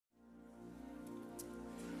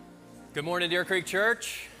Good morning, Deer Creek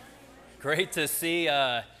Church. Great to see,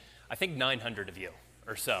 I think 900 of you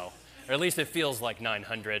or so, or at least it feels like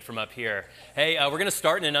 900 from up here. Hey, we're going to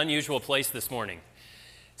start in an unusual place this morning.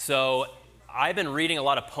 So I've been reading a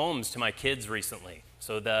lot of poems to my kids recently.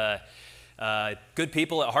 So the good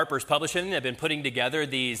people at Harper's Publishing have been putting together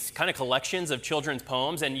these kind of collections of children's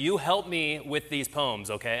poems, and you help me with these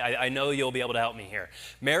poems, okay? I know you'll be able to help me here.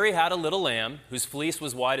 Mary had a little lamb whose fleece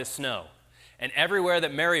was white as snow. And everywhere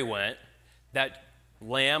that Mary went, that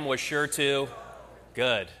lamb was sure to...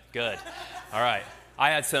 Good. All right.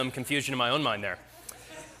 I had some confusion in my own mind there.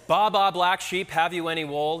 Ba, ba, black sheep, have you any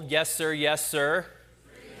wool? Yes, sir, yes, sir.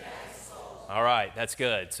 All right, that's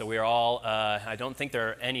good. So we are all, I don't think there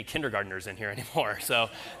are any kindergartners in here anymore,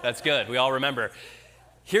 so that's good. We all remember.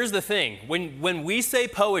 Here's the thing. When we say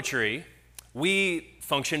poetry, we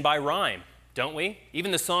function by rhyme. Don't we?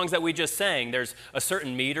 Even the songs that we just sang, there's a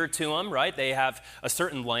certain meter to them, right? They have a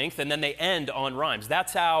certain length, and then they end on rhymes.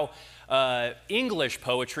 That's how English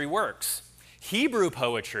poetry works. Hebrew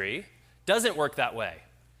poetry doesn't work that way.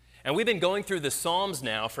 And we've been going through the Psalms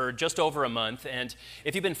now for just over a month, and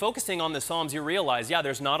if you've been focusing on the Psalms, you realize,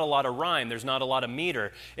 there's not a lot of rhyme, there's not a lot of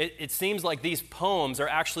meter. It seems like these poems are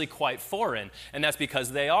actually quite foreign, and that's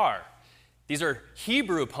because they are. These are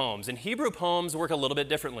Hebrew poems, and Hebrew poems work a little bit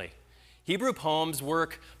differently. Hebrew poems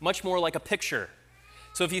work much more like a picture.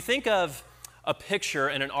 So if you think of a picture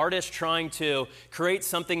and an artist trying to create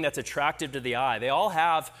something that's attractive to the eye, they all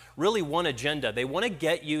have really one agenda. They want to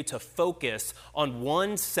get you to focus on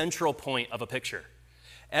one central point of a picture.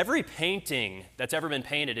 Every painting that's ever been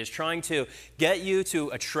painted is trying to get you to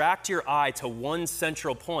attract your eye to one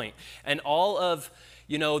central point. And all of,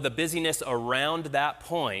 the busyness around that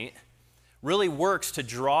point really works to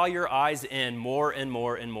draw your eyes in more and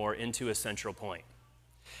more and more into a central point.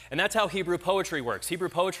 And that's how Hebrew poetry works. Hebrew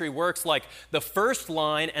poetry works like the first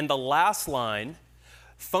line and the last line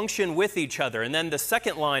function with each other, and then the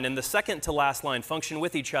second line and the second to last line function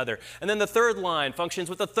with each other, and then the third line functions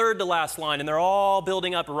with the third to last line, and they're all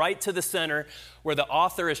building up right to the center where the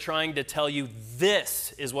author is trying to tell you,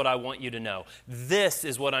 this is what I want you to know. This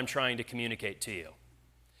is what I'm trying to communicate to you.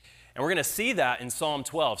 And we're going to see that in Psalm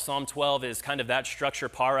 12. Psalm 12 is kind of that structure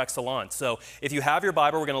par excellence. So if you have your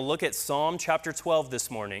Bible, we're going to look at Psalm chapter 12 this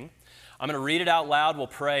morning. I'm going to read it out loud, we'll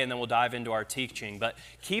pray, and then we'll dive into our teaching. But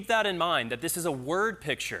keep that in mind, that this is a word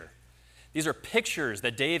picture. These are pictures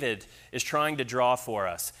that David is trying to draw for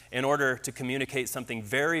us in order to communicate something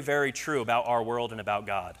very, very true about our world and about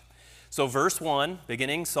God. So verse 1,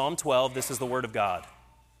 beginning Psalm 12, this is the word of God.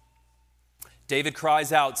 David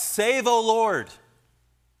cries out, "Save, O Lord!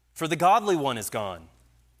 For the godly one is gone.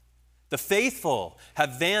 The faithful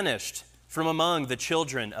have vanished from among the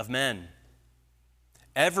children of men.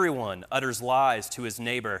 Everyone utters lies to his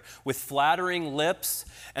neighbor. With flattering lips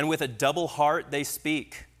and with a double heart they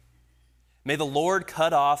speak. May the Lord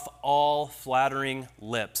cut off all flattering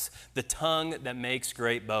lips, the tongue that makes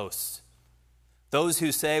great boasts. Those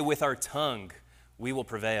who say, with our tongue we will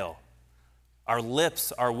prevail. Our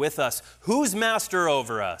lips are with us. Who's master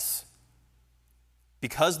over us?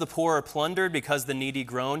 Because the poor are plundered, because the needy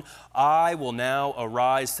groan, I will now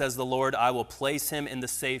arise, says the Lord. I will place him in the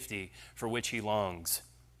safety for which he longs.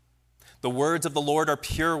 The words of the Lord are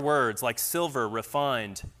pure words, like silver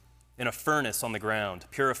refined in a furnace on the ground,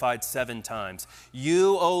 purified 7 times.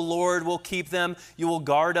 You, O Lord, will keep them. You will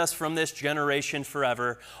guard us from this generation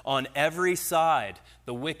forever. On every side,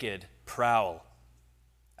 the wicked prowl,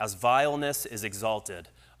 as vileness is exalted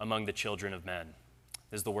among the children of men.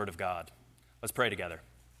 This is the word of God. Let's pray together.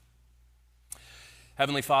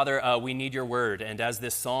 Heavenly Father, we need your word. And as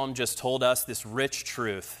this psalm just told us, this rich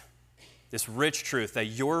truth that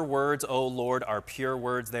your words, O Lord, are pure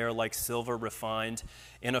words. They are like silver refined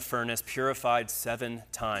in a furnace, purified 7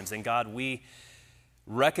 times. And God, we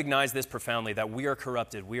recognize this profoundly, that we are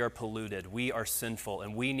corrupted, we are polluted, we are sinful,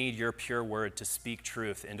 and we need your pure word to speak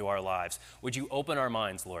truth into our lives. Would you open our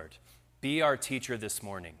minds, Lord? Be our teacher this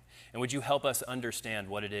morning. And would you help us understand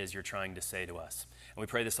what it is you're trying to say to us? And we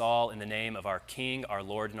pray this all in the name of our King, our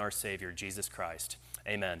Lord, and our Savior, Jesus Christ.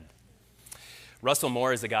 Amen. Russell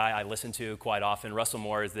Moore is a guy I listen to quite often. Russell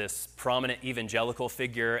Moore is this prominent evangelical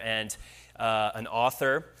figure and an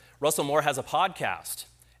author. Russell Moore has a podcast.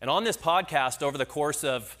 And on this podcast, over the course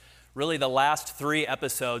of really the last 3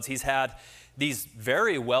 episodes, he's had these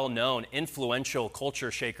very well-known, influential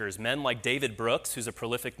culture shakers, men like David Brooks, who's a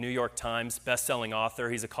prolific New York Times best-selling author.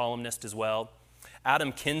 He's a columnist as well.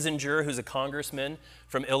 Adam Kinzinger, who's a congressman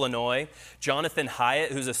from Illinois. Jonathan Haidt,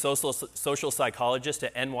 who's a social psychologist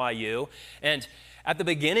at NYU. And At the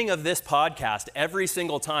beginning of this podcast, every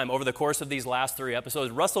single time over the course of these last 3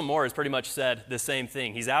 episodes, Russell Moore has pretty much said the same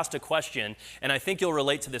thing. He's asked a question, and I think you'll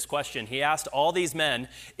relate to this question. He asked all these men,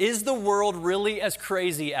 is the world really as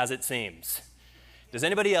crazy as it seems? Does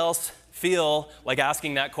anybody else feel like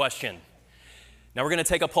asking that question? Now we're going to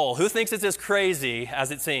take a poll. Who thinks it's as crazy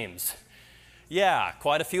as it seems? Yeah,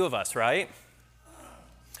 quite a few of us, right?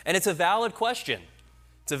 And it's a valid question.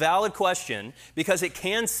 It's a valid question because it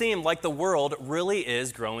can seem like the world really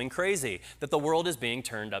is growing crazy, that the world is being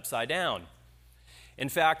turned upside down. In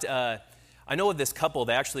fact, I know of this couple.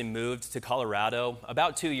 They actually moved to Colorado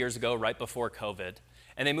about 2 years ago, right before COVID,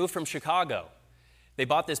 and they moved from Chicago. They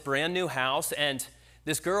bought this brand new house, and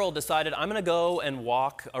this girl decided, I'm going to go and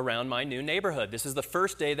walk around my new neighborhood. This is the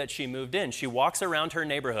first day that she moved in. She walks around her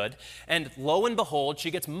neighborhood, and lo and behold,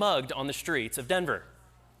 she gets mugged on the streets of Denver.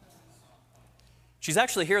 She's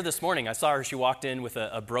actually here this morning. I saw her. She walked in with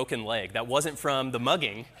a broken leg. That wasn't from the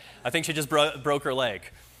mugging. I think she just broke her leg.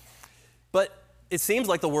 But it seems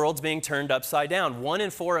like the world's being turned upside down. 1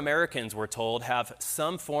 in 4 Americans, we're told, have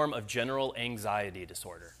some form of general anxiety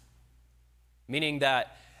disorder, meaning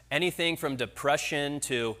that anything from depression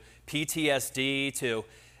to PTSD to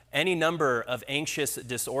any number of anxious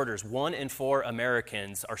disorders, 1 in 4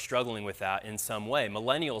 Americans are struggling with that in some way.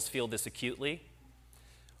 Millennials feel this acutely.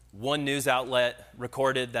 One news outlet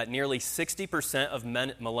recorded that nearly 60% of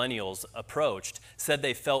millennials approached said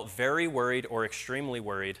they felt very worried or extremely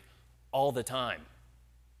worried all the time.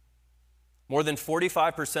 More than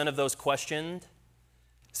 45% of those questioned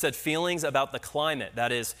said feelings about the climate,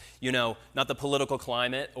 that is, not the political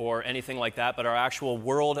climate or anything like that, but our actual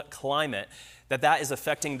world climate, that is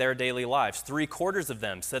affecting their daily lives. 3/4 of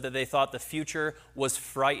them said that they thought the future was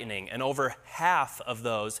frightening, and over half of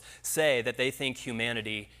those say that they think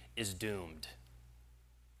humanity is doomed.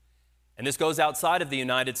 And this goes outside of the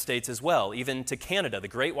United States as well, even to Canada, the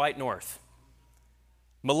Great White North.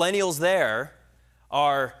 Millennials there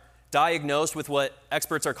are diagnosed with what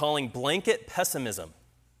experts are calling blanket pessimism,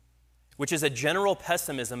 which is a general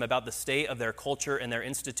pessimism about the state of their culture and their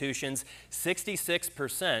institutions.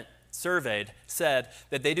 66% surveyed said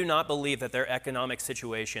that they do not believe that their economic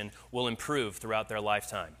situation will improve throughout their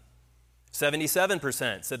lifetime.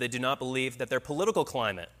 77% said they do not believe that their political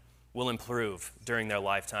climate will improve during their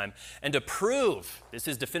lifetime. And to prove, this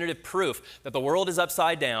is definitive proof, that the world is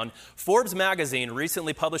upside down, Forbes magazine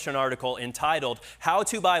recently published an article entitled, How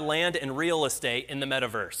to Buy Land and Real Estate in the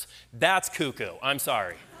Metaverse. That's cuckoo. I'm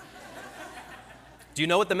sorry. Do you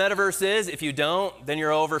know what the metaverse is? If you don't, then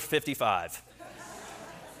you're over 55.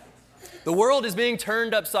 The world is being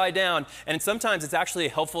turned upside down, and sometimes it's actually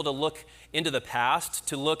helpful to look into the past,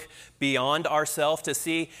 to look beyond ourselves, to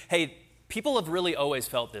see, hey, people have really always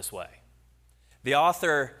felt this way. The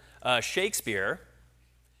author Shakespeare,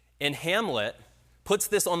 in Hamlet, puts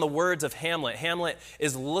this on the words of Hamlet. Hamlet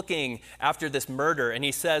is looking after this murder, and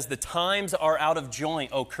he says, the times are out of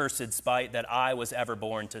joint, O cursed spite, that I was ever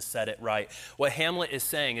born to set it right. What Hamlet is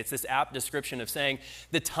saying, it's this apt description of saying,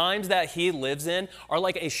 the times that he lives in are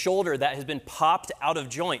like a shoulder that has been popped out of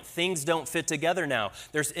joint. Things don't fit together now.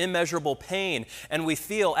 There's immeasurable pain, and we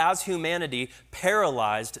feel, as humanity,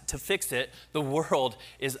 paralyzed to fix it. The world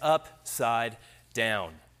is upside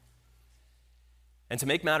down. And to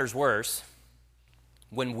make matters worse,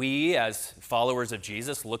 when we, as followers of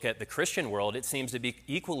Jesus, look at the Christian world, it seems to be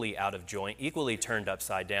equally out of joint, equally turned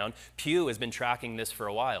upside down. Pew has been tracking this for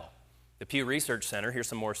a while. The Pew Research Center, here's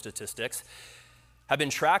some more statistics, have been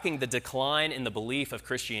tracking the decline in the belief of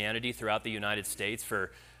Christianity throughout the United States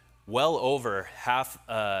for well over half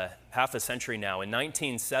a century now. In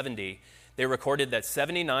 1970, they recorded that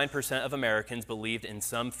 79% of Americans believed in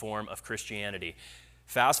some form of Christianity.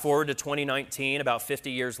 Fast forward to 2019, about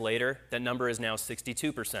 50 years later, that number is now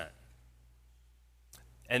 62%.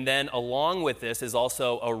 And then along with this is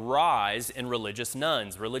also a rise in religious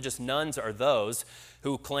nuns. Religious nuns are those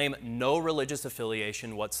who claim no religious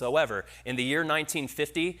affiliation whatsoever. In the year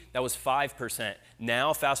 1950, that was 5%.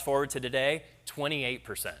 Now, fast forward to today,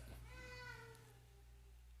 28%.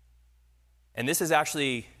 And this is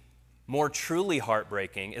actually more truly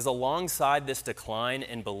heartbreaking, is alongside this decline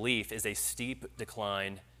in belief is a steep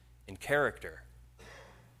decline in character.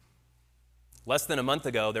 Less than a month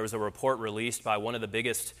ago, there was a report released by one of the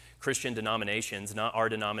biggest Christian denominations, not our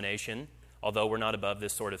denomination, although we're not above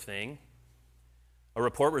this sort of thing. A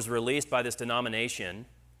report was released by this denomination.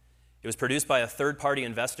 It was produced by a third-party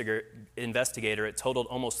investigator. It totaled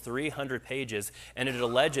almost 300 pages, and it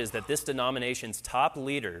alleges that this denomination's top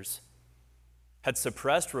leaders had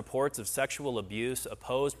suppressed reports of sexual abuse,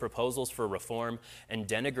 opposed proposals for reform, and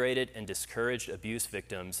denigrated and discouraged abuse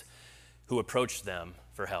victims who approached them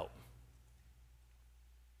for help.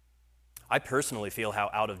 I personally feel how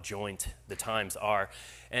out of joint the times are.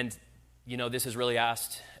 And, this has really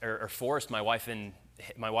asked or forced my wife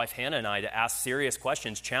Hannah and I to ask serious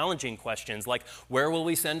questions, challenging questions like, where will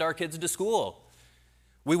we send our kids to school?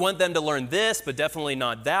 We want them to learn this, but definitely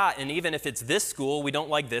not that. And even if it's this school, we don't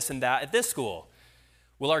like this and that at this school.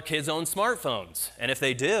 Will our kids own smartphones? And if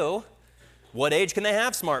they do, what age can they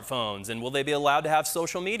have smartphones? And will they be allowed to have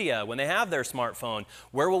social media when they have their smartphone?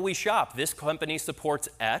 Where will we shop? This company supports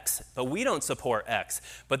X, but we don't support X.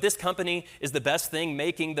 But this company is the best thing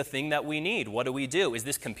making the thing that we need. What do? Is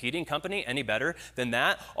this competing company any better than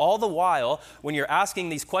that? All the while, when you're asking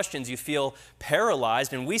these questions, you feel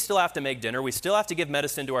paralyzed, and we still have to make dinner. We still have to give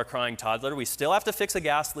medicine to our crying toddler. We still have to fix a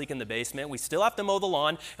gas leak in the basement. We still have to mow the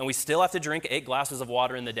lawn, and we still have to drink 8 glasses of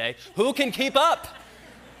water in the day. Who can keep up?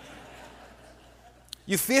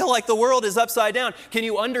 You feel like the world is upside down. Can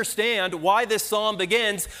you understand why this psalm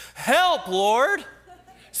begins, "Help, Lord!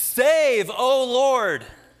 Save, O Lord!"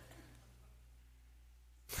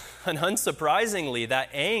 And unsurprisingly,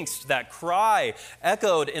 that angst, that cry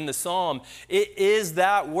echoed in the psalm, it is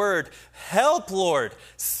that word, help, Lord,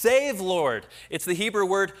 save, Lord. It's the Hebrew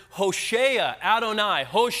word Hoshea, Adonai,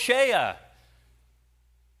 Hoshea.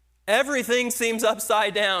 Everything seems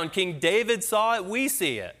upside down. King David saw it, we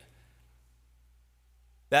see it.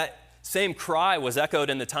 That same cry was echoed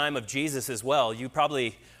in the time of Jesus as well. You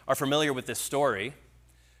probably are familiar with this story.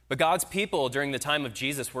 But God's people during the time of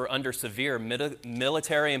Jesus were under severe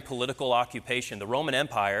military and political occupation. The Roman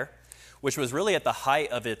Empire, which was really at the height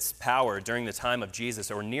of its power during the time of Jesus,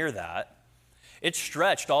 or near that, it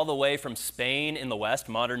stretched all the way from Spain in the west,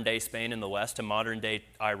 modern-day Spain in the west, to modern-day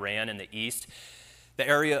Iran in the east. The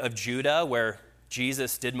area of Judah, where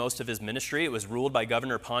Jesus did most of his ministry, it was ruled by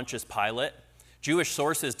Governor Pontius Pilate. Jewish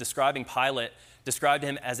sources describing Pilate described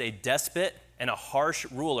him as a despot and a harsh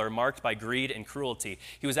ruler marked by greed and cruelty.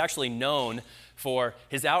 He was actually known for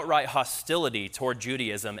his outright hostility toward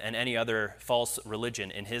Judaism and any other false religion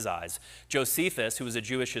in his eyes. Josephus, who was a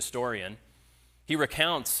Jewish historian, he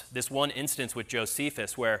recounts this one instance with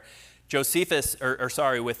Josephus where Pilate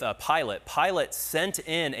sent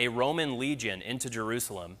in a Roman legion into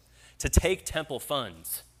Jerusalem to take temple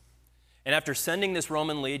funds. And after sending this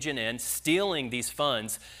Roman legion in, stealing these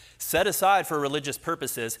funds, set aside for religious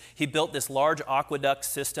purposes, he built this large aqueduct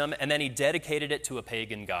system, and then he dedicated it to a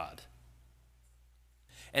pagan god.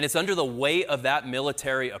 And it's under the weight of that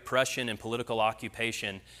military oppression and political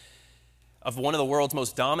occupation of one of the world's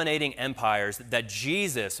most dominating empires that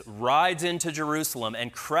Jesus rides into Jerusalem,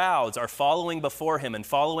 and crowds are following before him and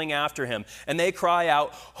following after him. And they cry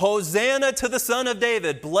out, "Hosanna to the Son of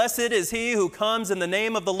David. Blessed is he who comes in the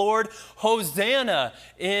name of the Lord. Hosanna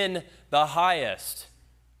in the highest."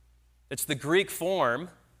 It's the Greek form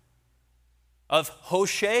of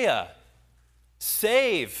Hoshea.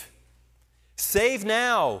 Save. Save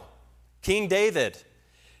now, King David.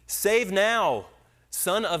 Save now,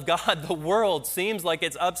 Son of God. The world seems like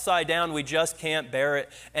it's upside down. We just can't bear it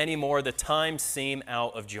anymore. The times seem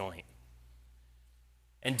out of joint.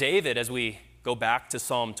 And David, as we go back to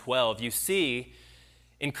Psalm 12, you see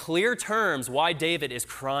in clear terms why David is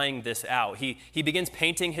crying this out. He begins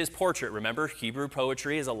painting his portrait. Remember, Hebrew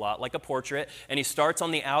poetry is a lot like a portrait, and he starts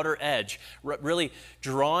on the outer edge, really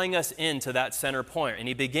drawing us into that center point. And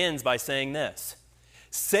he begins by saying this,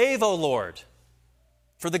 "Save, O Lord,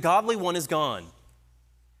 for the godly one is gone.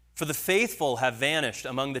 For the faithful have vanished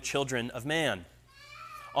among the children of man.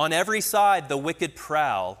 On every side the wicked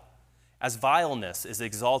prowl, as vileness is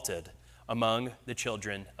exalted among the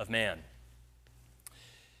children of man."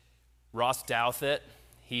 Ross Douthat,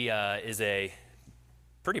 he is a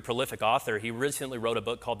pretty prolific author. He recently wrote a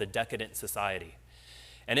book called The Decadent Society.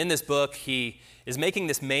 And in this book, he is making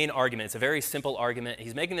this main argument. It's a very simple argument.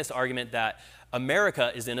 He's making this argument that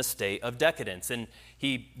America is in a state of decadence. And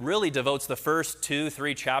he really devotes the first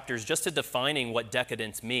 2-3 chapters just to defining what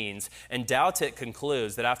decadence means. And Douthat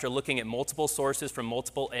concludes that after looking at multiple sources from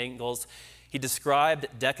multiple angles, he described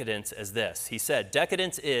decadence as this. He said,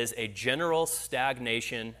 "Decadence is a general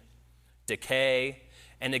stagnation, decay,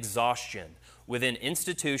 and exhaustion within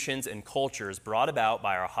institutions and cultures brought about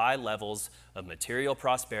by our high levels of material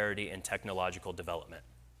prosperity and technological development."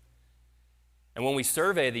 And when we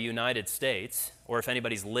survey the United States, or if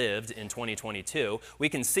anybody's lived in 2022, we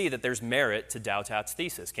can see that there's merit to Douthat's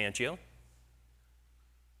thesis, can't you?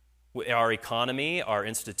 Our economy, our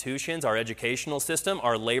institutions, our educational system,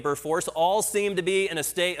 our labor force all seem to be in a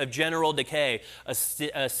state of general decay, a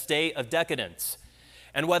state of decadence.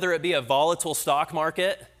 And whether it be a volatile stock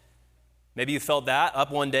market, maybe you felt that,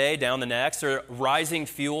 up one day, down the next, or rising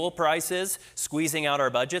fuel prices, squeezing out our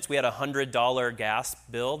budgets. We had a $100 gas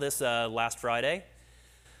bill this last Friday.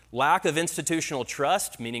 Lack of institutional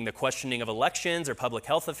trust, meaning the questioning of elections or public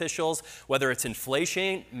health officials, whether it's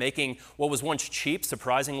inflation, making what was once cheap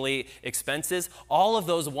surprisingly expensive, all of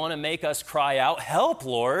those want to make us cry out, "Help,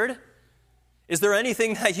 Lord! Is there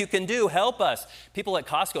anything that you can do? Help us." People at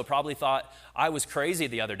Costco probably thought I was crazy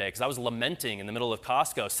the other day because I was lamenting in the middle of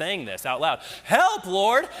Costco saying this out loud. "Help,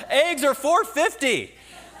 Lord! Eggs are $4.50.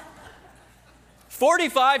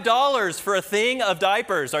 $45 for a thing of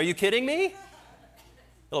diapers. Are you kidding me?"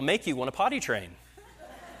 It'll make you want to potty train.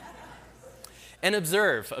 And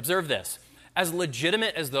observe this. As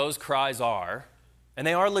legitimate as those cries are, and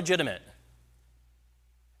they are legitimate,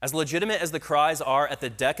 as legitimate as the cries are at the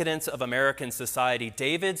decadence of American society,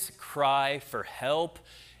 David's cry for help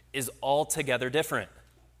is altogether different.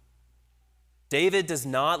 David does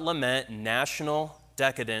not lament national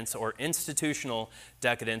decadence or institutional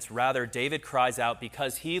decadence. Rather, David cries out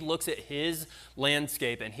because he looks at his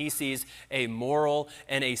landscape and he sees a moral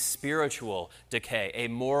and a spiritual decay, a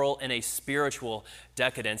moral and a spiritual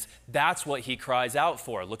decadence. That's what he cries out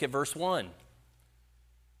for. Look at verse 1.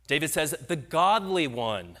 David says, "The godly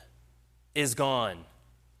one is gone."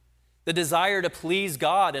 The desire to please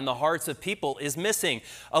God in the hearts of people is missing.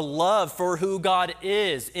 A love for who God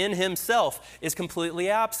is in himself is completely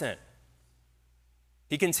absent.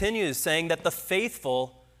 He continues saying that the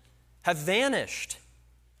faithful have vanished,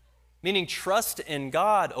 meaning trust in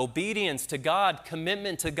God, obedience to God,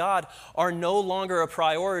 commitment to God are no longer a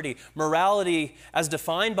priority. Morality as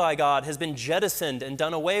defined by God has been jettisoned and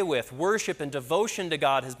done away with. Worship and devotion to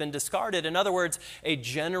God has been discarded. In other words, a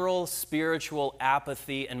general spiritual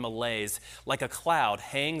apathy and malaise, like a cloud,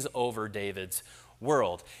 hangs over David's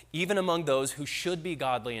world, even among those who should be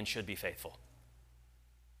godly and should be faithful.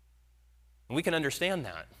 And we can understand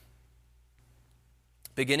that.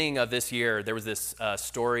 Beginning of this year, there was this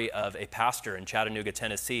story of a pastor in Chattanooga,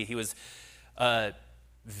 Tennessee. He was a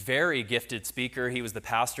very gifted speaker. He was the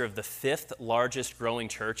pastor of the 5th largest growing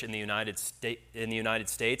church in the United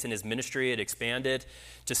States, and his ministry had expanded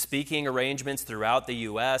to speaking arrangements throughout the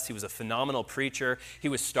U.S. He was a phenomenal preacher. He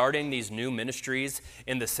was starting these new ministries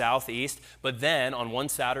in the Southeast. But then, on one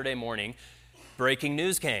Saturday morning, breaking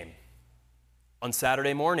news came. On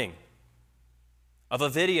Saturday morning, of a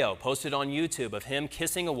video posted on YouTube of him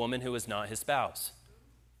kissing a woman who was not his spouse.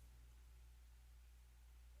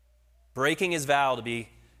 Breaking his vow to be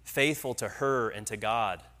faithful to her and to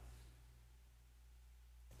God.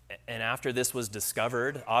 And after this was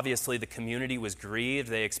discovered, obviously the community was grieved.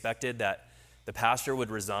 They expected that the pastor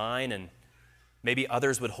would resign and maybe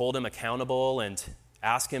others would hold him accountable and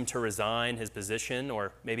ask him to resign his position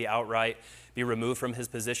or maybe outright be removed from his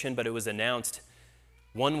position. But it was announced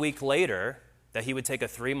 1 week later that he would take a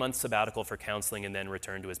 3-month sabbatical for counseling and then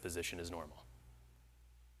return to his position as normal.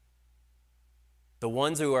 The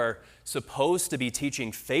ones who are supposed to be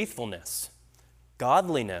teaching faithfulness,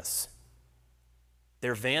 godliness,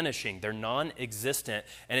 they're vanishing, they're non-existent,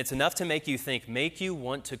 and it's enough to make you think, make you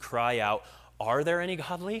want to cry out, are there any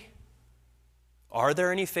godly? Are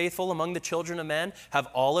there any faithful among the children of men? Have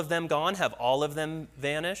all of them gone? Have all of them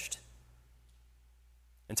vanished?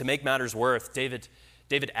 And to make matters worse, David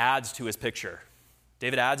adds to his picture.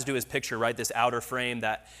 David adds to his picture, right, this outer frame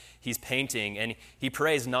that he's painting. And he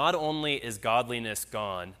prays, not only is godliness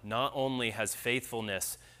gone, not only has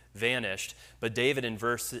faithfulness vanished, but David in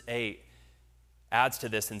verse 8 adds to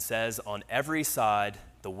this and says, on every side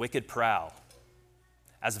the wicked prowl,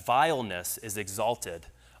 as vileness is exalted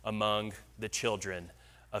among the children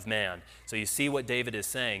of man. So you see what David is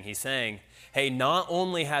saying. He's saying, hey, not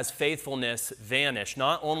only has faithfulness vanished,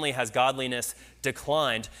 not only has godliness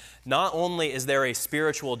declined, not only is there a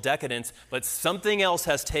spiritual decadence, but something else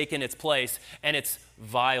has taken its place, and it's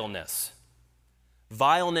vileness.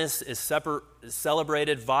 Vileness is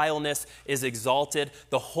celebrated. Vileness is exalted.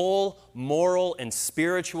 The whole moral and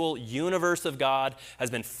spiritual universe of God has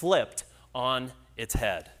been flipped on its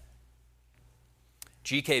head.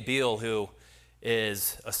 G.K. Beale, who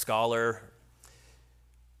is a scholar,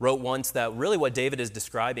 wrote once that really what David is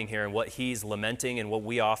describing here and what he's lamenting and what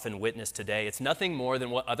we often witness today, it's nothing more than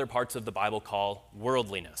what other parts of the Bible call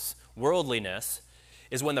worldliness. Worldliness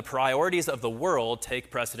is when the priorities of the world take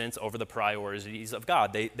precedence over the priorities of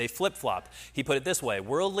God. They flip-flop. He put it this way: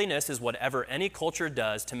 worldliness is whatever any culture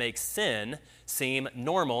does to make sin seem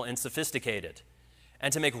normal and sophisticated,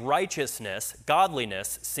 and to make righteousness,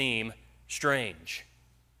 godliness, seem strange.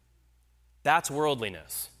 That's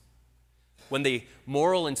worldliness. When the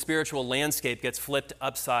moral and spiritual landscape gets flipped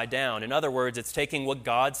upside down. In other words, it's taking what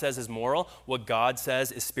God says is moral, what God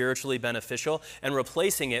says is spiritually beneficial, and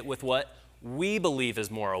replacing it with what we believe is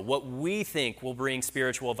moral, what we think will bring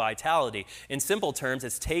spiritual vitality. In simple terms,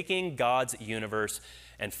 it's taking God's universe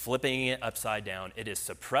and flipping it upside down. It is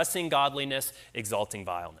suppressing godliness, exalting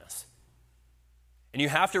vileness. And you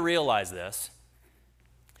have to realize this,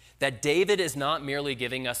 that David is not merely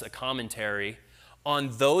giving us a commentary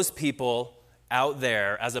on those people out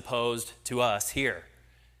there as opposed to us here.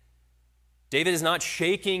 David is not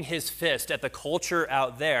shaking his fist at the culture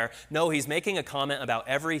out there. No, he's making a comment about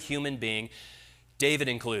every human being, David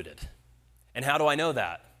included. And how do I know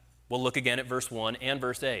that? We'll look again at verse 1 and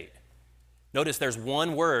verse 8. Notice there's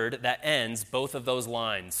one word that ends both of those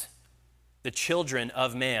lines. The children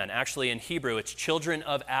of man. Actually, in Hebrew, it's children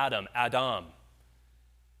of Adam, Adam.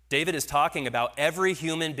 David is talking about every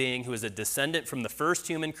human being who is a descendant from the first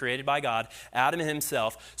human created by God, Adam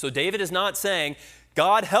himself. So David is not saying,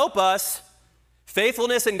 God help us.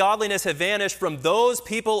 Faithfulness and godliness have vanished from those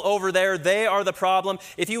people over there. They are the problem.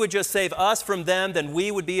 If you would just save us from them, then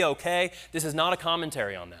we would be okay. This is not a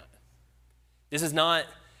commentary on that. This is not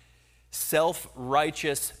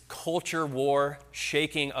self-righteous culture war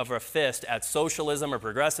shaking of a fist at socialism or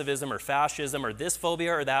progressivism or fascism or this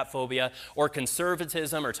phobia or that phobia or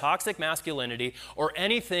conservatism or toxic masculinity or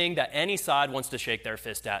anything that any side wants to shake their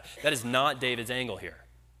fist at. That is not David's angle here.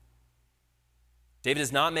 David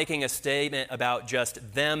is not making a statement about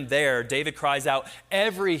just them there. David cries out,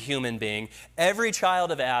 every human being, every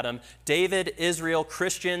child of Adam, David, Israel,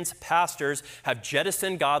 Christians, pastors have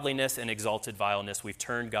jettisoned godliness and exalted vileness. We've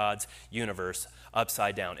turned God's universe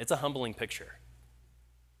upside down. It's a humbling picture.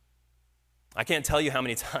 I can't tell you how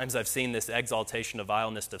many times I've seen this exaltation of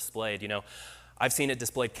vileness displayed. I've seen it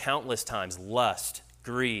displayed countless times. Lust,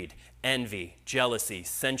 greed, envy, jealousy,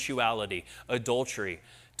 sensuality, adultery,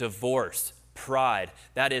 divorce, pride.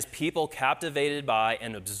 That is, people captivated by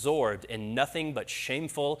and absorbed in nothing but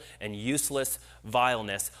shameful and useless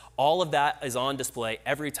vileness. All of that is on display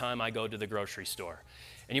every time I go to the grocery store.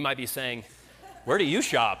 And you might be saying, where do you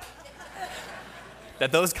shop?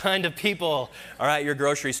 That those kind of people are at your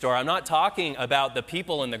grocery store. I'm not talking about the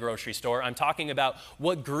people in the grocery store. I'm talking about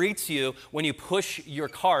what greets you when you push your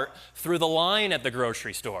cart through the line at the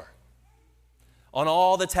grocery store. On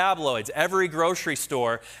all the tabloids, every grocery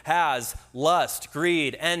store has lust,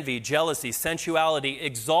 greed, envy, jealousy, sensuality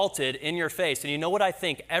exalted in your face. And you know what I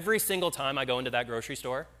think every single time I go into that grocery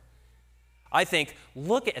store? I think,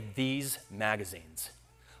 look at these magazines.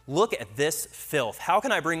 Look at this filth. How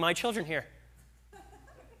can I bring my children here?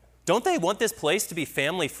 Don't they want this place to be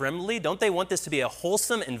family friendly? Don't they want this to be a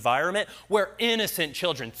wholesome environment where innocent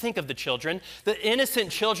children, think of the children, the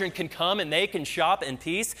innocent children can come and they can shop in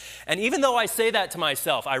peace? And even though I say that to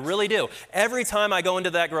myself, I really do, every time I go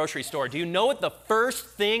into that grocery store, do you know what the first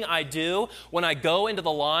thing I do when I go into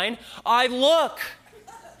the line? I look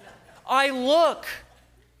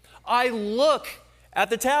at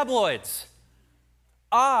the tabloids.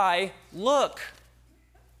 I look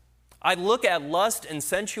at lust and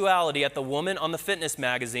sensuality at the woman on the fitness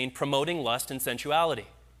magazine promoting lust and sensuality.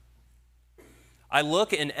 I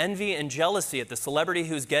look in envy and jealousy at the celebrity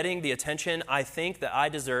who's getting the attention I think that I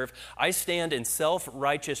deserve. I stand in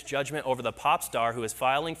self-righteous judgment over the pop star who is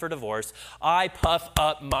filing for divorce. I puff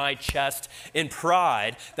up my chest in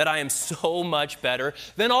pride that I am so much better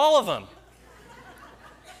than all of them.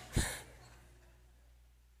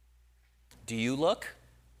 Do you look?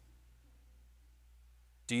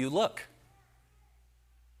 Do you look?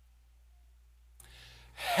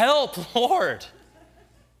 Help, Lord.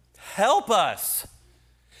 Help us.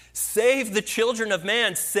 Save the children of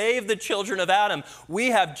man. Save the children of Adam.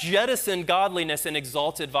 We have jettisoned godliness and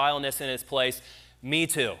exalted vileness in its place. Me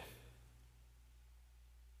too.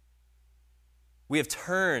 We have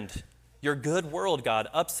turned your good world, God,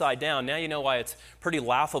 upside down. Now you know why it's pretty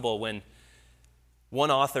laughable when one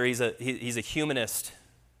author, he's a humanist,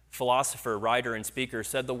 philosopher, writer, and speaker,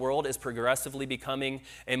 said the world is progressively becoming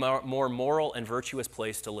a more moral and virtuous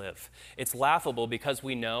place to live. It's laughable because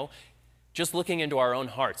we know, just looking into our own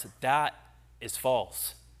hearts, that is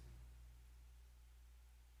false.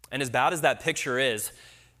 And as bad as that picture is,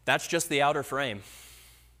 that's just the outer frame.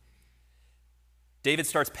 David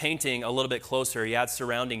starts painting a little bit closer. He adds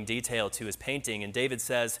surrounding detail to his painting, and David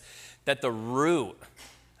says that the root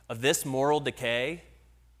of this moral decay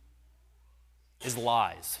is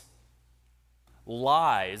lies.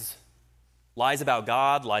 Lies about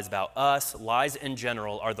God, lies about us, lies in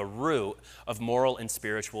general are the root of moral and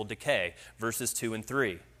spiritual decay. Verses 2 and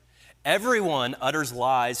 3. Everyone utters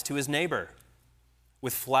lies to his neighbor.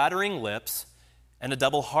 With flattering lips and a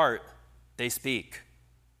double heart they speak.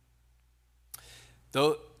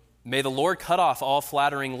 Though may the Lord cut off all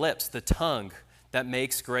flattering lips, the tongue that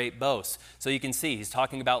makes great boasts. So you can see he's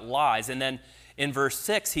talking about lies. And then in verse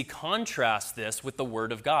 6, he contrasts this with the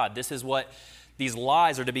word of God. This is what these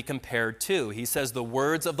lies are to be compared to. He says, the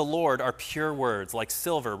words of the Lord are pure words, like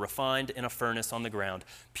silver refined in a furnace on the ground,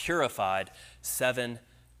 purified 7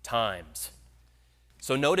 times.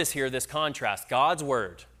 So notice here this contrast. God's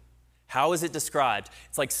word, how is it described?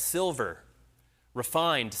 It's like silver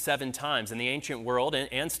refined 7 times. In the ancient world,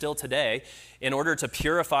 and still today, in order to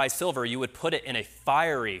purify silver, you would put it in a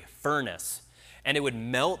fiery furnace, and it would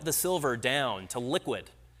melt the silver down to liquid.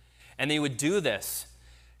 And they would do this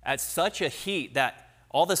at such a heat that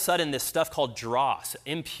all of a sudden this stuff called dross,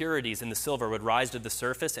 impurities in the silver, would rise to the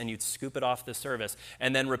surface, and you'd scoop it off the surface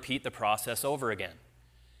and then repeat the process over again.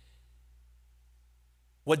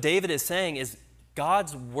 What David is saying is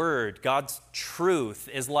God's word, God's truth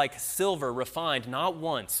is like silver refined not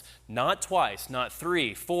once, not twice, not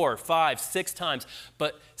 3, 4, 5, 6 times,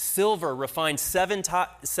 but silver refined 7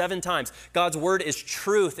 times. God's word is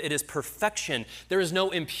truth. It is perfection. There is no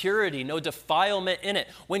impurity, no defilement in it.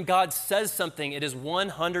 When God says something, it is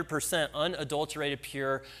 100% unadulterated,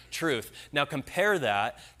 pure truth. Now compare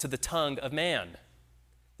that to the tongue of man,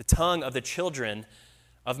 the tongue of the children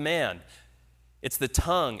of man. It's the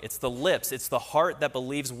tongue, it's the lips, it's the heart that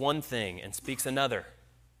believes one thing and speaks another.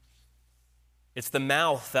 It's the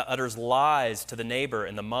mouth that utters lies to the neighbor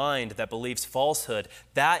and the mind that believes falsehood.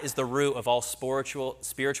 That is the root of all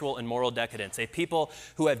spiritual and moral decadence. A people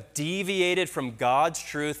who have deviated from God's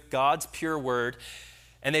truth, God's pure word,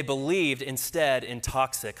 and they believed instead in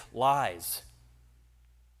toxic lies.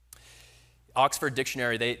 Oxford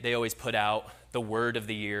Dictionary, they always put out the word of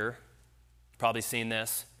the year. You've probably seen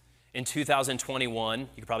this. In 2021, you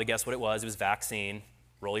could probably guess what it was. It was vaccine.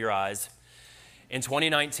 Roll your eyes. In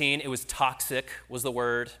 2019, it was toxic was the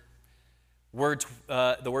word.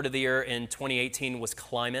 The word of the year in 2018 was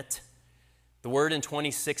climate. The word in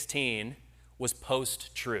 2016 was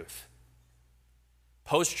post-truth.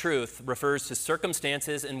 Post-truth refers to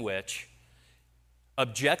circumstances in which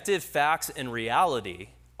objective facts and reality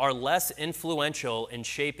are less influential in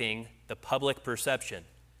shaping the public perception.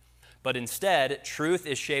 But instead, truth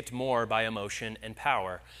is shaped more by emotion and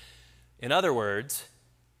power. In other words,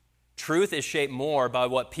 truth is shaped more by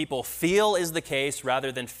what people feel is the case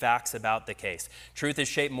rather than facts about the case. Truth is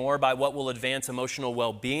shaped more by what will advance emotional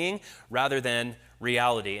well-being rather than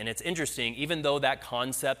reality. And it's interesting, even though that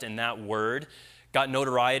concept and that word got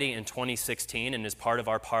notoriety in 2016 and is part of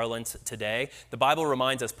our parlance today, the Bible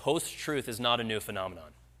reminds us post-truth is not a new phenomenon.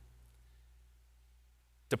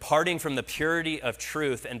 Departing from the purity of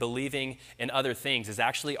truth and believing in other things is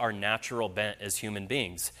actually our natural bent as human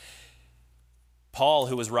beings. Paul,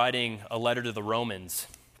 who was writing a letter to the Romans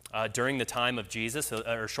during the time of Jesus,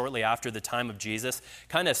 or shortly after the time of Jesus,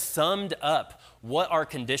 kind of summed up what our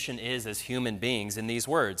condition is as human beings in these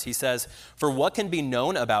words. He says, "For what can be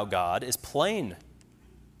known about God is plain.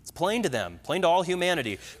 It's plain to them, plain to all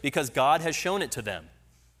humanity, because God has shown it to them.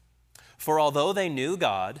 For although they knew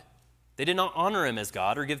God, they did not honor him as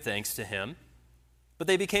God or give thanks to him, but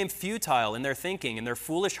they became futile in their thinking, and their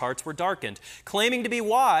foolish hearts were darkened. Claiming to be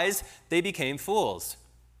wise, they became fools.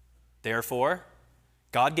 Therefore,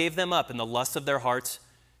 God gave them up in the lust of their hearts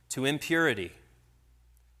to impurity,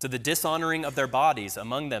 to the dishonoring of their bodies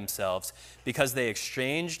among themselves, because they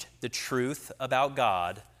exchanged the truth about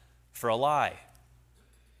God for a lie."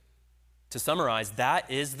 To summarize,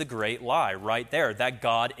 that is the great lie right there, that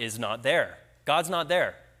God is not there. God's not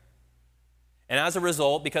there. And as a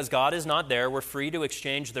result, because God is not there, we're free to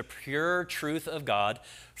exchange the pure truth of God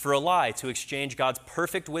for a lie, to exchange God's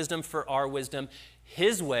perfect wisdom for our wisdom,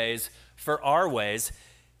 his ways for our ways.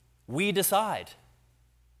 We decide.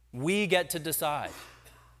 We get to decide.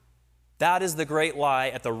 That is the great lie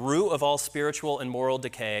at the root of all spiritual and moral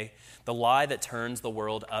decay, the lie that turns the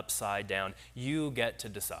world upside down. You get to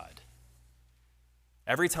decide.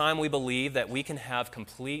 Every time we believe that we can have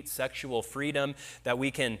complete sexual freedom, that we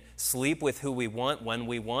can sleep with who we want, when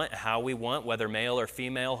we want, how we want, whether male or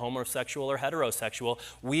female, homosexual or heterosexual,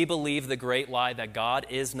 we believe the great lie that God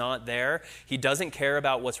is not there. He doesn't care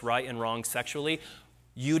about what's right and wrong sexually.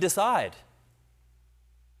 You decide.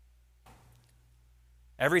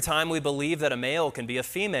 Every time we believe that a male can be a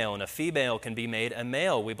female and a female can be made a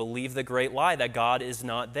male, we believe the great lie that God is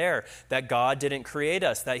not there, that God didn't create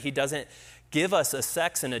us, that he doesn't give us a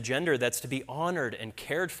sex and a gender that's to be honored and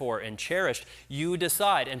cared for and cherished. You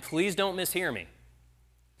decide. And please don't mishear me.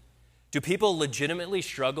 Do people legitimately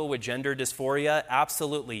struggle with gender dysphoria?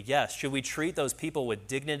 Absolutely, yes. Should we treat those people with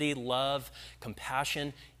dignity, love,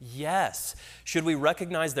 compassion? Yes. Should we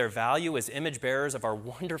recognize their value as image bearers of our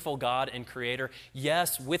wonderful God and Creator?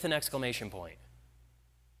 Yes, with an exclamation point.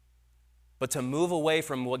 But to move away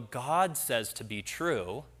from what God says to be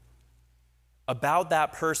true about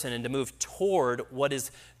that person and to move toward what is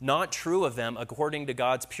not true of them according to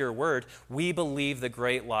God's pure word, we believe the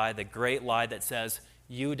great lie that says,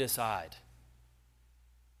 you decide.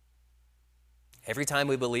 Every time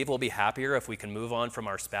we believe we'll be happier if we can move on from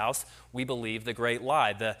our spouse, we believe the great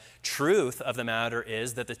lie. The truth of the matter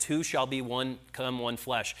is that the two shall become one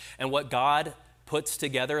flesh. And what God puts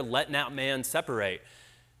together, let not man separate.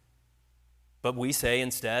 But we say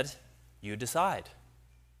instead, you decide.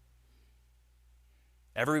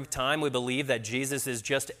 Every time we believe that Jesus is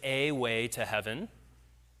just a way to heaven,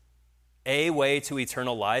 a way to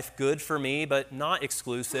eternal life, good for me, but not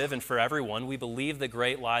exclusive and for everyone, we believe the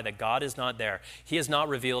great lie that God is not there. He has not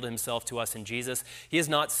revealed himself to us in Jesus. He has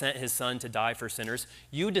not sent his son to die for sinners.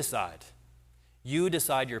 You decide. You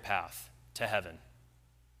decide your path to heaven.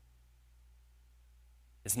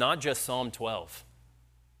 It's not just Psalm 12.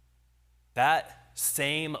 That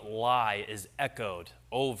same lie is echoed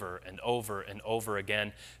over and over and over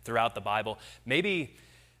again throughout the Bible. Maybe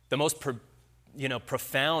the most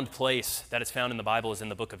profound place that it's found in the Bible is in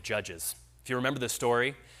the book of Judges. If you remember the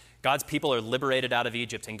story, God's people are liberated out of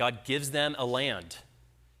Egypt, and God gives them a land.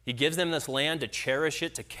 He gives them this land to cherish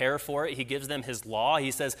it, to care for it. He gives them his law.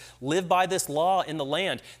 He says, live by this law in the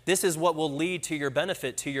land. This is what will lead to your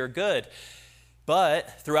benefit, to your good.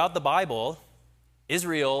 But throughout the Bible,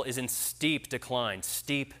 Israel is in steep decline,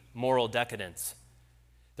 steep moral decadence.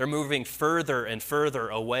 They're moving further and further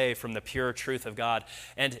away from the pure truth of God.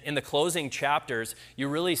 And in the closing chapters, you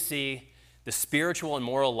really see the spiritual and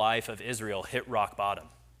moral life of Israel hit rock bottom.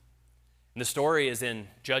 And the story is in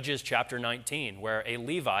Judges chapter 19, where a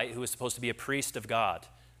Levite who is supposed to be a priest of God,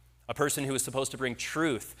 a person who is supposed to bring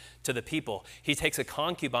truth to the people, he takes a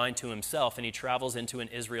concubine to himself and he travels into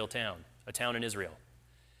a town in Israel.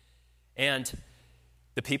 And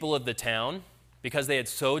the people of the town, because they had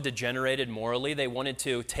so degenerated morally, they wanted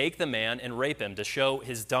to take the man and rape him to show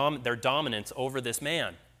their dominance over this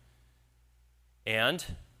man. And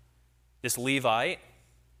this Levite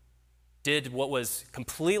did what was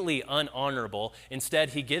completely unhonorable. Instead,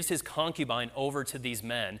 he gives his concubine over to these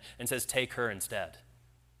men and says, take her instead.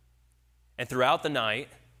 And throughout the night,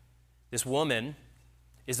 this woman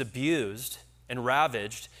is abused and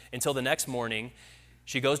ravaged until the next morning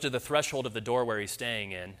she goes to the threshold of the door where he's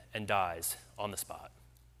staying in and dies on the spot.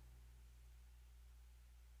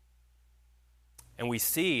 And we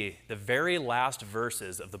see the very last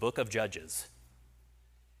verses of the book of Judges.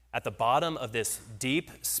 At the bottom of this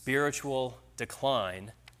deep spiritual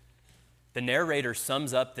decline, the narrator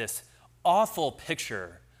sums up this awful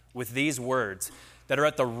picture with these words that are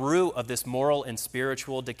at the root of this moral and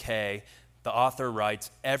spiritual decay. The author writes,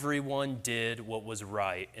 everyone did what was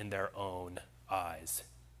right in their own eyes.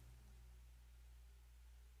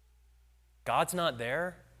 God's not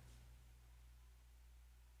there.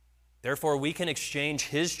 Therefore, we can exchange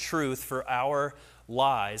his truth for our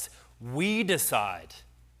lies. We decide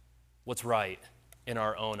what's right in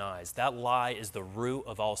our own eyes. That lie is the root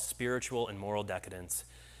of all spiritual and moral decadence,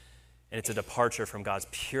 and it's a departure from God's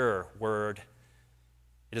pure word.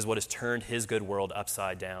 It is what has turned his good world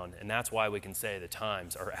upside down, and that's why we can say the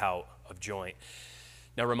times are out of joint.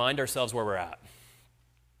 Now, remind ourselves where we're at.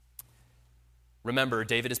 Remember,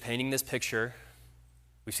 David is painting this picture.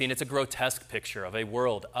 We've seen it's a grotesque picture of a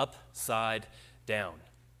world upside down,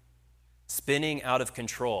 spinning out of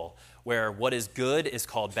control, where what is good is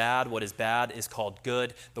called bad, what is bad is called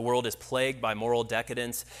good. The world is plagued by moral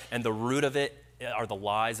decadence, and the root of it are the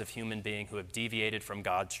lies of human beings who have deviated from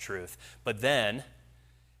God's truth. But then,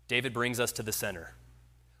 David brings us to the center,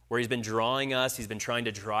 where he's been drawing us, he's been trying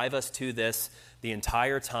to drive us to this the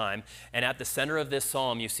entire time. And at the center of this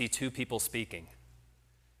psalm, you see two people speaking.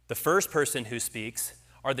 The first person who speaks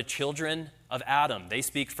are the children of Adam. They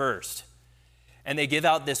speak first. And they give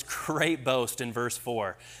out this great boast in verse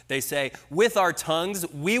 4. They say, with our tongues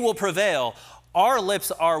we will prevail. Our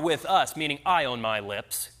lips are with us, meaning I own my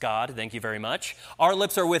lips. God, thank you very much. Our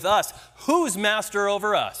lips are with us. Who's master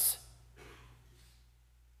over us?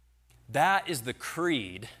 That is the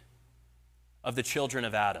creed of the children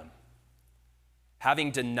of Adam.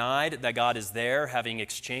 Having denied that God is there, having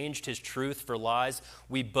exchanged his truth for lies,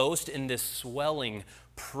 we boast in this swelling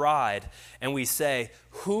pride, and we say,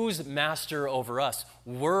 who's master over us?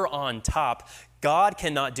 We're on top. God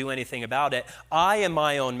cannot do anything about it. I am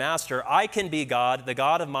my own master. I can be God, the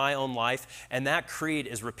God of my own life, and that creed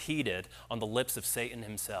is repeated on the lips of Satan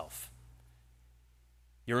himself.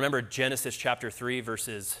 You remember Genesis chapter 3,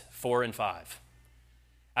 verses 4 and 5.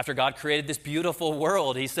 After God created this beautiful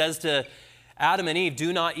world, he says to Adam and Eve,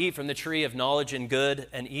 do not eat from the tree of knowledge and good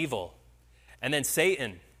and evil. And then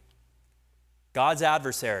Satan, God's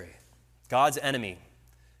adversary, God's enemy,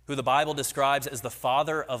 who the Bible describes as the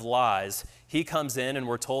father of lies, he comes in and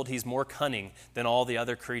we're told he's more cunning than all the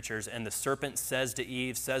other creatures. And the serpent says to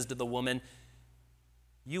Eve, says to the woman,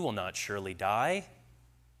 "You will not surely die.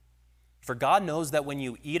 For God knows that when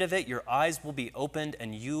you eat of it, your eyes will be opened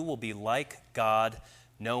and you will be like God,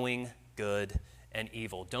 knowing good and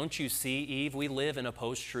evil." Don't you see, Eve? We live in a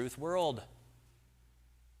post-truth world.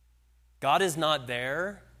 God is not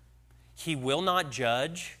there. He will not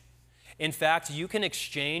judge. In fact, you can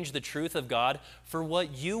exchange the truth of God for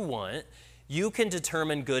what you want. You can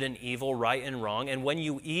determine good and evil, right and wrong. And when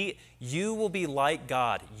you eat, you will be like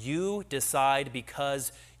God. You decide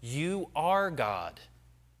because you are God.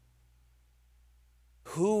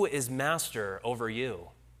 Who is master over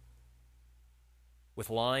you?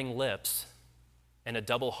 With lying lips and a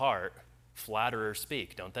double heart, flatterers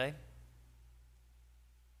speak, don't they?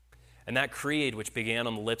 And that creed, which began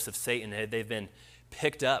on the lips of Satan, they've been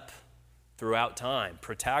picked up throughout time.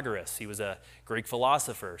 Protagoras, he was a Greek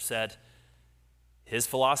philosopher, said his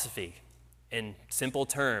philosophy, in simple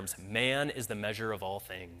terms, man is the measure of all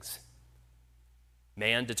things.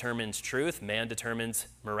 Man determines truth. Man determines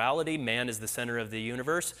morality. Man is the center of the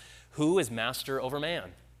universe. Who is master over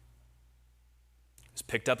man? It was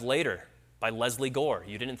picked up later by Leslie Gore.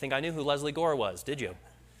 You didn't think I knew who Leslie Gore was, did you?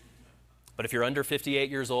 But if you're under 58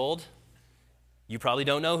 years old, you probably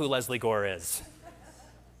don't know who Leslie Gore is.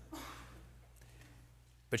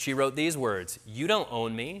 But she wrote these words: "You don't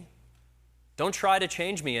own me. Don't try to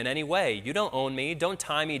change me in any way. You don't own me. Don't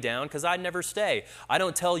tie me down, because I'd never stay. I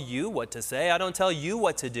don't tell you what to say. I don't tell you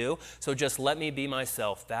what to do. So just let me be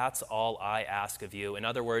myself. That's all I ask of you." In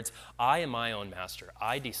other words, I am my own master.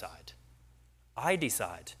 I decide. I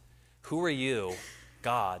decide. Who are you,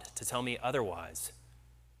 God, to tell me otherwise?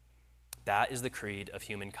 That is the creed of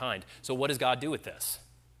humankind. So what does God do with this?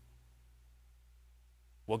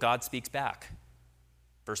 Well, God speaks back.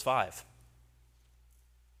 Verse 5.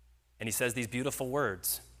 And he says these beautiful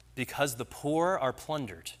words: "Because the poor are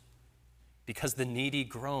plundered, because the needy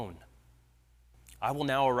groan, I will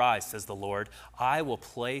now arise, says the Lord. I will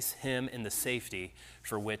place him in the safety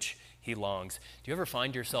for which he longs." Do you ever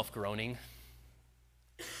find yourself groaning?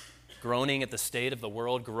 Groaning at the state of the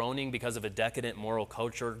world, groaning because of a decadent moral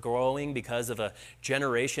culture, groaning because of a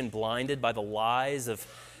generation blinded by the lies of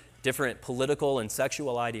different political and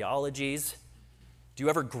sexual ideologies? Do you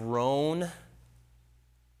ever groan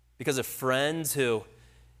because of friends who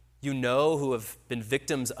you know who have been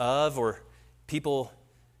victims of, or people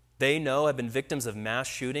they know have been victims of mass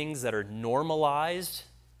shootings that are normalized?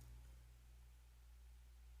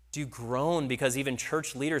 Do you groan because even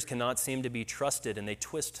church leaders cannot seem to be trusted and they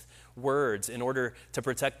twist words in order to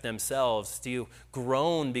protect themselves? Do you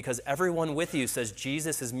groan because everyone with you says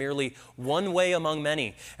Jesus is merely one way among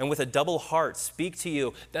many, and with a double heart speak to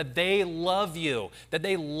you that they love you,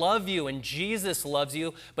 and Jesus loves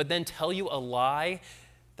you, but then tell you a lie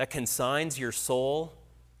that consigns your soul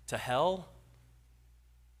to hell?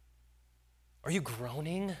 Are you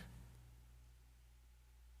groaning?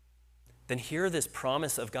 Then hear this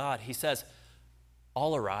promise of God. He says,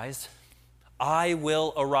 "I'll arise. I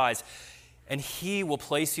will arise, and he will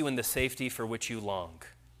place you in the safety for which you long."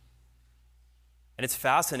 And it's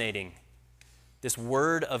fascinating, this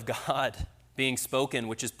word of God being spoken,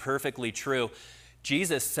 which is perfectly true.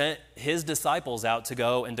 Jesus sent his disciples out to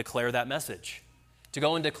go and declare that message, to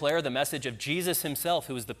go and declare the message of Jesus himself,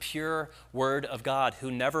 who is the pure word of God, who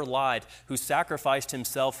never lied, who sacrificed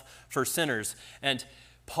himself for sinners. And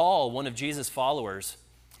Paul, one of Jesus' followers,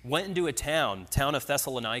 went into a town of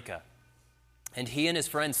Thessalonica, and he and his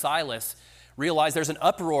friend Silas realize there's an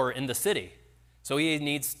uproar in the city, so he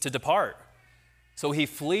needs to depart. So he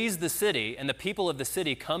flees the city, and the people of the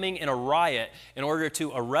city, coming in a riot in order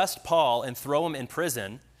to arrest Paul and throw him in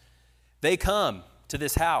prison, they come to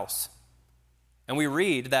this house. And we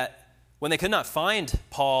read that when they could not find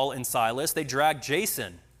Paul and Silas, they dragged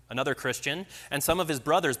Jason, another Christian, and some of his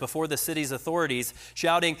brothers before the city's authorities,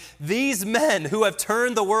 shouting, "These men who have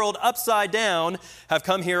turned the world upside down have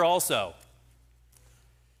come here also."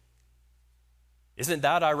 Isn't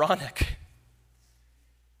that ironic?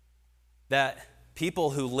 That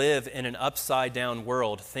people who live in an upside down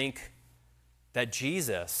world think that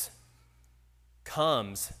Jesus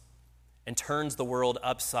comes and turns the world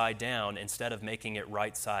upside down instead of making it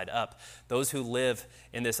right side up. Those who live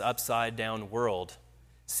in this upside down world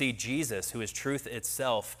see Jesus, who is truth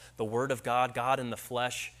itself, the Word of God, God in the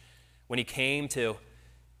flesh. When he came to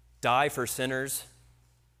die for sinners,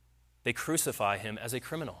 they crucify him as a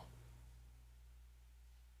criminal.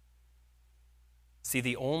 See,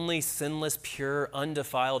 the only sinless, pure,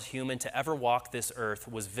 undefiled human to ever walk this earth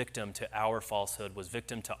was victim to our falsehood, was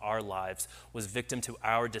victim to our lives, was victim to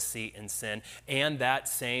our deceit and sin. And that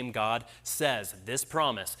same God says this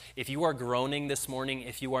promise: if you are groaning this morning,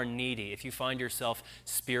 if you are needy, if you find yourself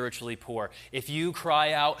spiritually poor, if you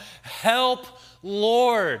cry out, "Help,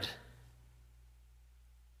 Lord,"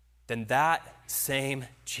 then that same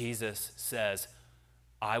Jesus says,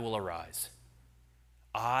 "I will arise.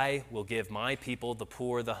 I will give my people, the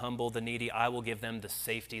poor, the humble, the needy, I will give them the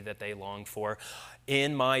safety that they long for.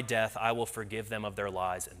 In my death, I will forgive them of their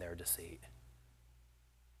lies and their deceit."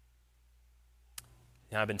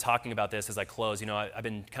 Now, I've been talking about this as I close. I've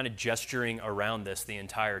been kind of gesturing around this the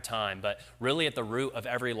entire time, but really at the root of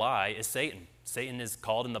every lie is Satan. Satan is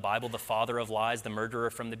called in the Bible the father of lies, the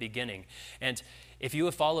murderer from the beginning. And if you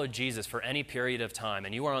have followed Jesus for any period of time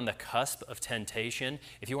and you are on the cusp of temptation,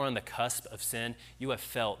 if you are on the cusp of sin, you have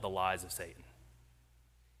felt the lies of Satan.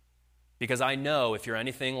 Because I know if you're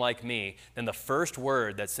anything like me, then the first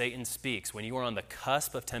word that Satan speaks when you are on the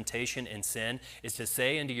cusp of temptation and sin is to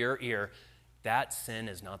say into your ear, "That sin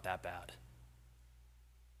is not that bad."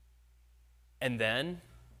 And then,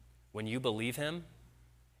 when you believe him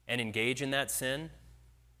and engage in that sin,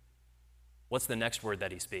 what's the next word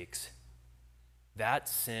that he speaks? "That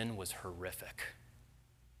sin was horrific.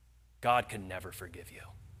 God could never forgive you."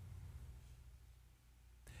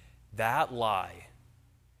 That lie,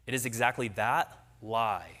 it is exactly that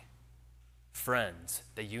lie, friends,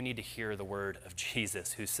 that you need to hear the word of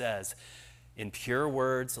Jesus, who says, "In pure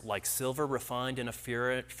words, like silver refined in a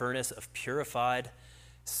furnace of purified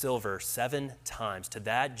silver 7 times. To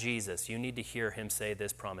that Jesus, you need to hear him say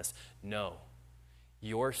this promise: "No,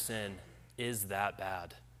 your sin is that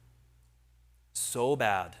bad. So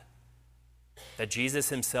bad that Jesus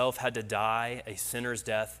himself had to die a sinner's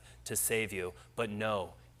death to save you. But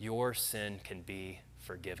no, your sin can be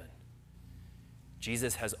forgiven."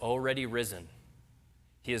 Jesus has already risen.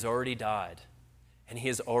 He has already died. And he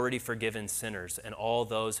has already forgiven sinners and all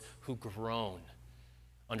those who groan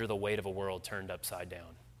under the weight of a world turned upside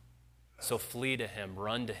down. So flee to him,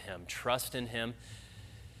 run to him, trust in him.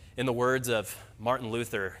 In the words of Martin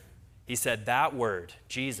Luther, he said, that word,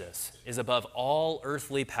 Jesus, is above all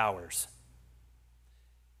earthly powers.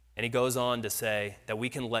 And he goes on to say that we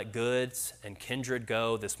can let goods and kindred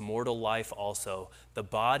go, this mortal life also. The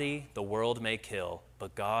body the world may kill,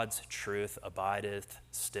 but God's truth abideth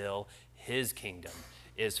still. His kingdom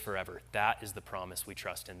is forever. That is the promise we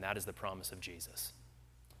trust in. That is the promise of Jesus.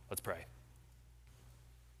 Let's pray.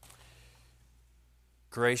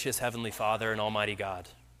 Gracious Heavenly Father and Almighty God,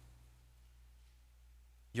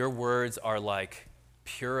 your words are like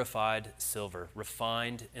purified silver,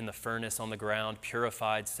 refined in the furnace on the ground,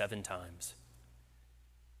 purified 7 times.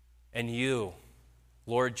 And you,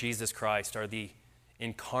 Lord Jesus Christ, are the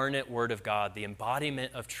incarnate Word of God, the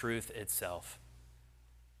embodiment of truth itself,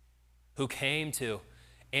 who came to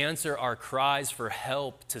answer our cries for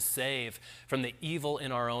help, to save from the evil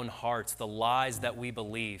in our own hearts, the lies that we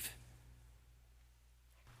believe.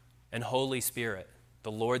 And Holy Spirit,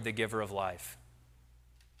 the Lord, the giver of life,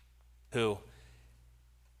 who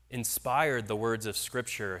inspired the words of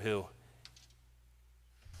Scripture, who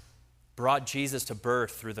brought Jesus to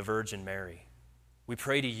birth through the Virgin Mary. We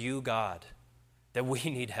pray to you, God, that we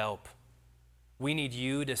need help. We need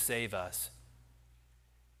you to save us.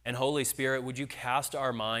 And Holy Spirit, would you cast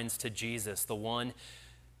our minds to Jesus, the one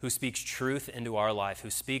who speaks truth into our life, who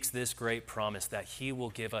speaks this great promise that he will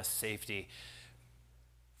give us safety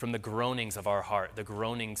from the groanings of our heart, the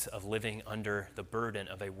groanings of living under the burden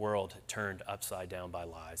of a world turned upside down by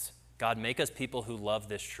lies. God, make us people who love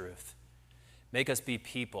this truth. Make us be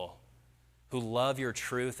people who love your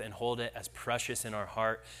truth and hold it as precious in our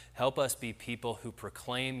heart. Help us be people who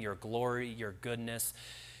proclaim your glory, your goodness,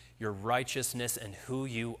 your righteousness, and who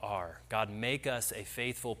you are. God, make us a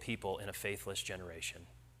faithful people in a faithless generation.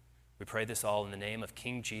 We pray this all in the name of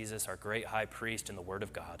King Jesus, our great high priest, and the Word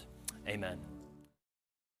of God. Amen.